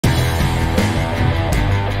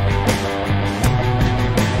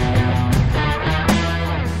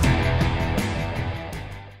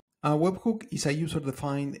A webhook is a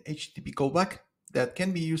user-defined HTTP callback that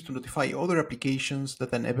can be used to notify other applications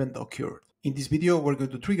that an event occurred. In this video, we're going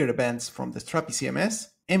to trigger events from the Strapi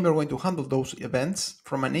CMS, and we're going to handle those events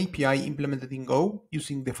from an API implemented in Go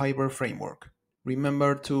using the Fiber framework.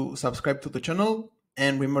 Remember to subscribe to the channel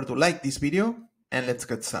and remember to like this video, and let's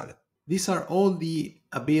get started. These are all the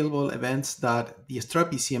available events that the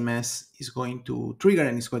Strapi CMS is going to trigger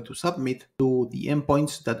and is going to submit to the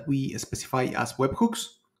endpoints that we specify as webhooks.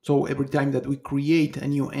 So every time that we create a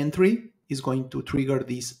new entry, is going to trigger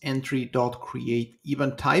this entry.create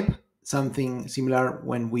event type. Something similar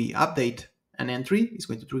when we update an entry is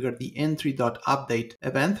going to trigger the entry.update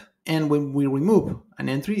event. And when we remove an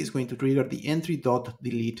entry, it's going to trigger the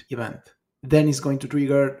entry.delete event. Then it's going to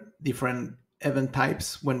trigger different event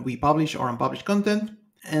types when we publish or unpublish content.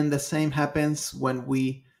 And the same happens when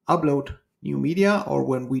we upload new media or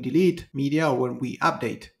when we delete media or when we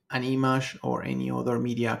update an image or any other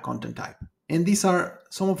media content type. And these are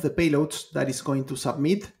some of the payloads that is going to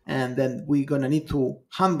submit and then we're going to need to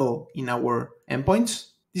handle in our endpoints.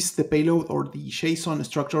 This is the payload or the JSON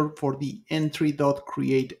structure for the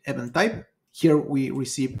entry.create event type. Here we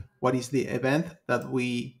receive what is the event that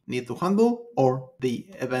we need to handle or the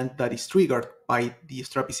event that is triggered by the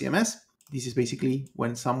Strapi CMS. This is basically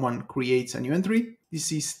when someone creates a new entry.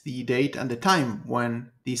 This is the date and the time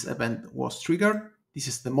when this event was triggered. This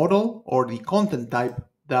is the model or the content type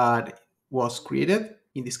that was created.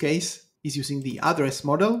 In this case, is using the address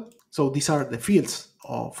model. So these are the fields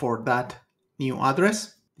for that new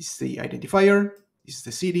address. This is the identifier, this is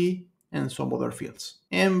the city, and some other fields.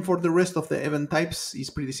 And for the rest of the event types is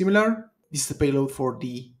pretty similar. This is the payload for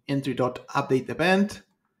the entry.update event.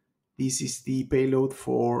 This is the payload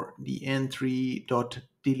for the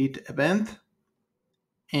entry.delete event.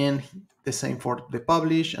 And the same for the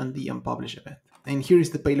publish and the unpublish event. And here is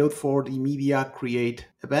the payload for the media create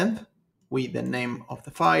event with the name of the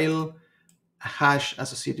file, a hash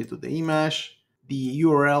associated to the image, the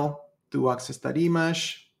URL to access that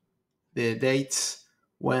image, the dates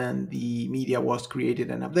when the media was created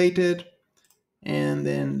and updated, and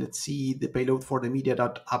then let's see the payload for the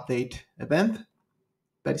media.update event.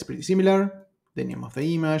 That is pretty similar, the name of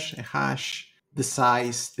the image, a hash, the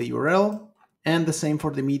size, the URL, and the same for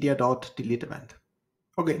the media.delete event.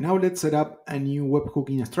 Okay, now let's set up a new webhook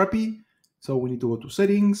in Strapi. So we need to go to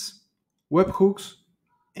settings, webhooks,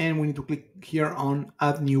 and we need to click here on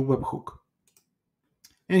add new webhook.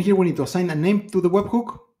 And here we need to assign a name to the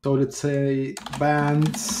webhook. So let's say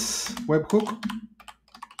bands webhook.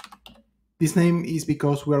 This name is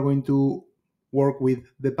because we are going to work with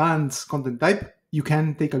the bands content type. You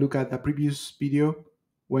can take a look at the previous video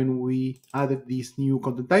when we added this new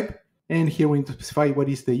content type. And here we need to specify what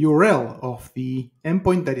is the URL of the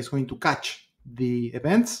endpoint that is going to catch the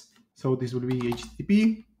events. So this will be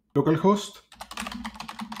HTTP localhost,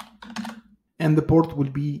 and the port will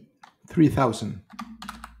be 3000.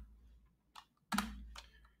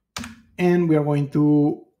 And we are going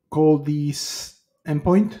to call this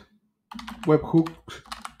endpoint webhook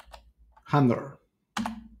handler.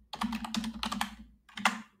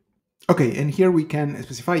 Okay, and here we can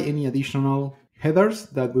specify any additional headers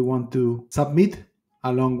that we want to submit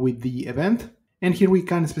along with the event. And here we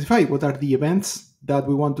can specify what are the events that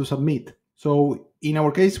we want to submit. So in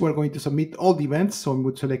our case, we're going to submit all the events. So we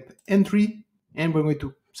would select entry, and we're going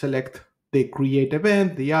to select the create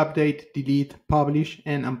event, the update, delete, publish,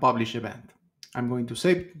 and unpublish event. I'm going to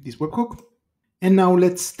save this webhook. And now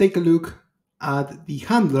let's take a look at the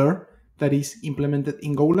handler that is implemented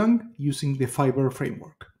in Golang using the Fiber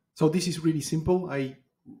framework. So this is really simple. I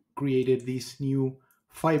created this new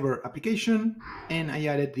Fiber application and I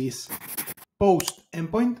added this post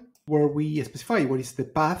endpoint where we specify what is the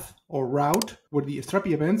path or route where the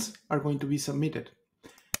Strapi events are going to be submitted.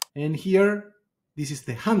 And here, this is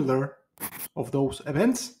the handler of those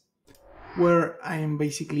events where I am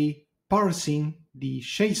basically parsing the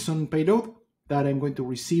JSON payload that I'm going to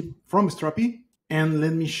receive from Strapi. And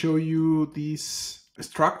let me show you this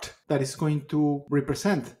struct that is going to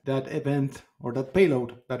represent that event or that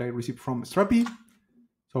payload that I received from Strapi.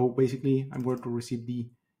 So basically, I'm going to receive the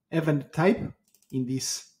event type in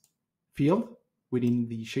this field within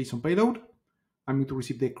the JSON payload. I'm going to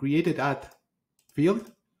receive the created at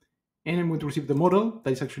field, and I'm going to receive the model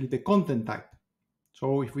that is actually the content type.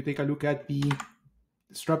 So if we take a look at the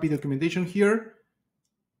Strapi documentation here,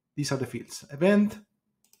 these are the fields: event,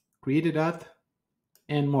 created at,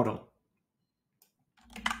 and model.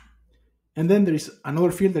 And then there is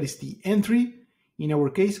another field that is the entry. In our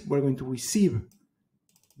case, we're going to receive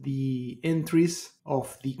the entries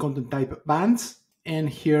of the content type bands. And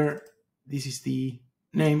here, this is the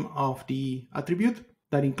name of the attribute.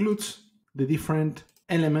 that includes the different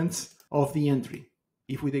elements of the entry.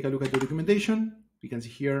 If we take a look at the documentation, we can see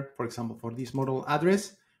here, for example, for this model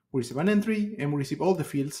address, we receive an entry and we receive all the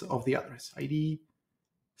fields of the address, ID,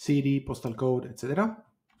 city, postal code, etc.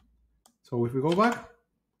 So if we go back,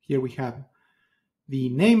 here we have the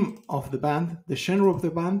name of the band, the genre of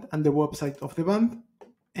the band, and the website of the band.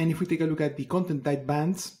 And if we take a look at the content type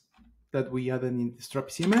bands that we added in the Strapi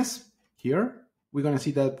CMS, here, we're going to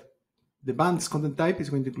see that the band's content type is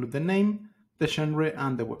going to include the name, the genre,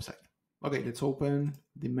 and the website. Okay, let's open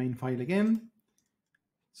the main file again.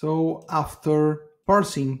 So after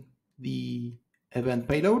parsing the event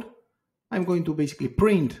payload, I'm going to basically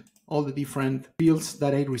print all the different fields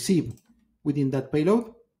that I receive within that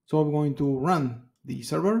payload. So I'm going to run the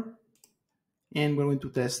server and we're going to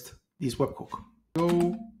test this webhook.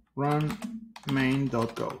 Go run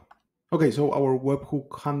main.go. Okay, so our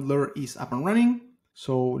webhook handler is up and running.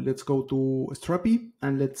 So let's go to Strapi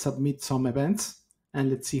and let's submit some events and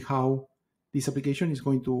let's see how this application is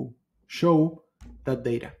going to show that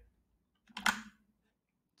data.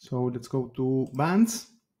 So let's go to bands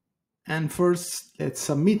and first let's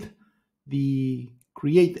submit the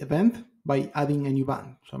create event by adding a new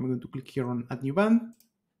band. So I'm going to click here on add new band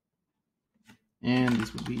and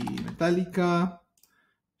this will be Metallica,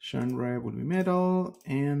 genre will be metal,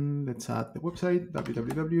 and let's add the website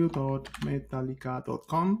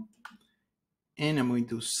www.metallica.com and I'm going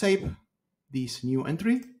to save this new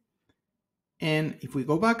entry. And if we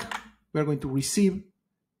go back, we're going to receive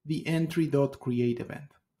the entry.create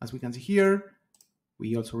event. As we can see here,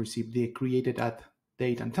 we also receive the created at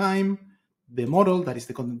date and time, the model, that is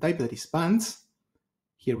the content type, that is bands.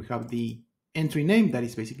 Here we have the entry name, that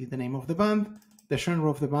is basically the name of the band, the genre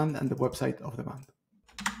of the band, and the website of the band.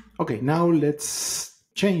 Okay, now let's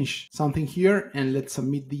change something here and let's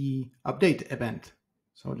submit the update event.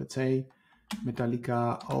 So let's say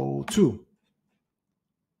Metallica 02.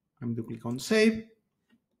 I'm going to click on save.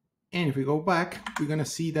 And if we go back, we're going to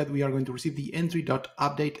see that we are going to receive the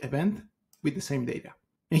entry.update event with the same data.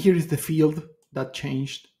 And here is the field that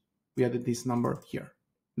changed. We added this number here.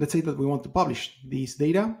 Let's say that we want to publish this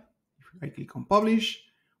data. If I click on publish,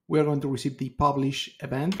 we are going to receive the publish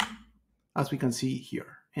event, as we can see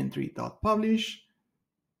here, entry.publish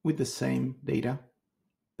with the same data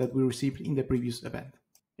that we received in the previous event.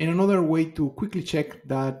 And another way to quickly check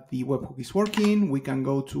that the webhook is working, we can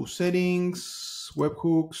go to settings,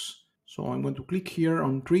 webhooks. So I'm going to click here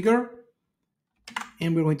on trigger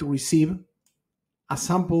and we're going to receive a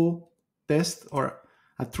sample test or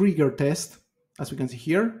a trigger test. As we can see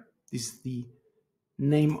here, this is the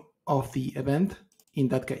name of the event in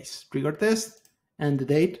that case, trigger test and the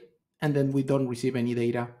date, and then we don't receive any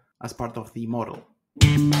data as part of the model.